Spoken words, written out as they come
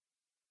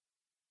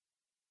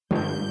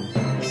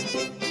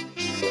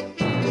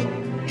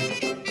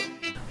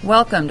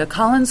Welcome to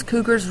Collins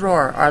Cougars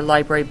Roar, our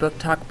Library Book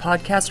Talk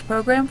podcast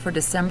program for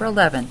December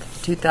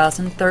 11th,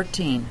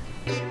 2013.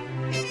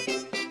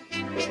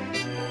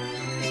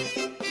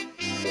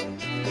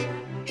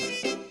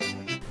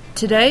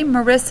 Today,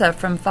 Marissa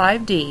from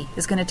 5D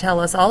is going to tell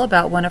us all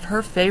about one of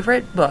her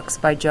favorite books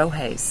by Joe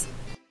Hayes.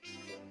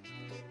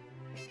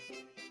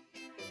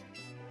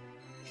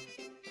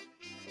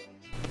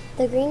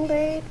 The Green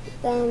Bird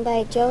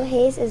by Joe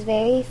Hayes is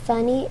very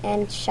funny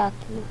and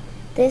shocking.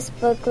 This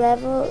book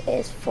level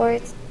is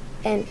 4th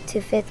and to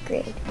 5th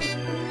grade.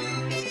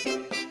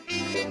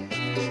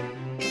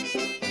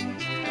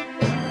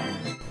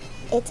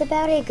 It's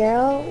about a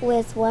girl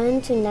with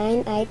 1 to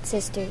 9-eyed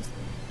sisters.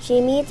 She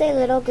meets a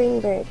little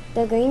green bird.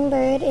 The green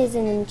bird is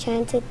an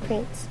enchanted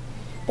prince.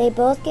 They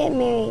both get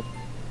married.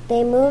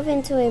 They move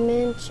into a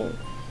mansion.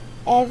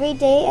 Every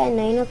day at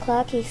 9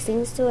 o'clock he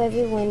sings to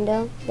every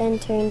window, then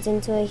turns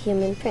into a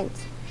human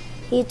prince.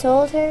 He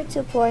told her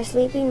to pour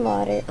sleeping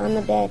water on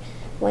the bed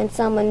when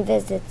someone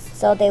visits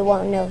so they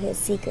won't know his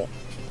secret.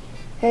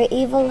 Her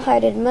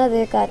evil-hearted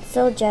mother got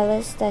so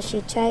jealous that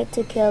she tried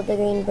to kill the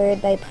green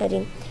bird by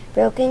putting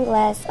broken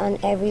glass on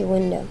every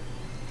window.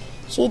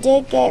 He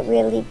did get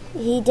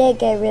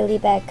really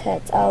bad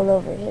cuts all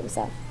over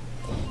himself.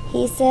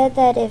 He said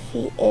that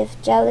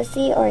if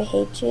jealousy or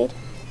hatred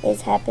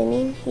is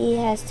happening, he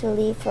has to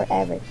leave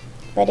forever.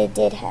 But it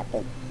did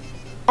happen.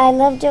 I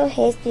love Joe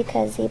Hayes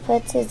because he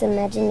puts his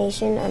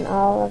imagination on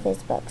all of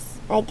his books.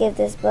 I give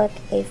this book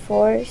a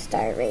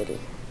 4-star rating.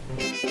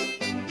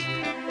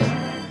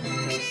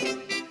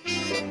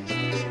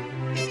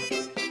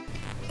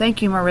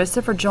 Thank you,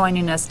 Marissa, for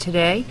joining us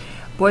today.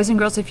 Boys and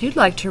girls, if you'd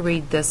like to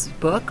read this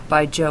book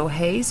by Joe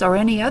Hayes or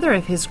any other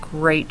of his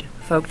great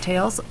folk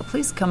tales,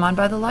 please come on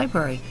by the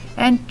library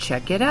and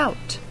check it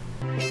out.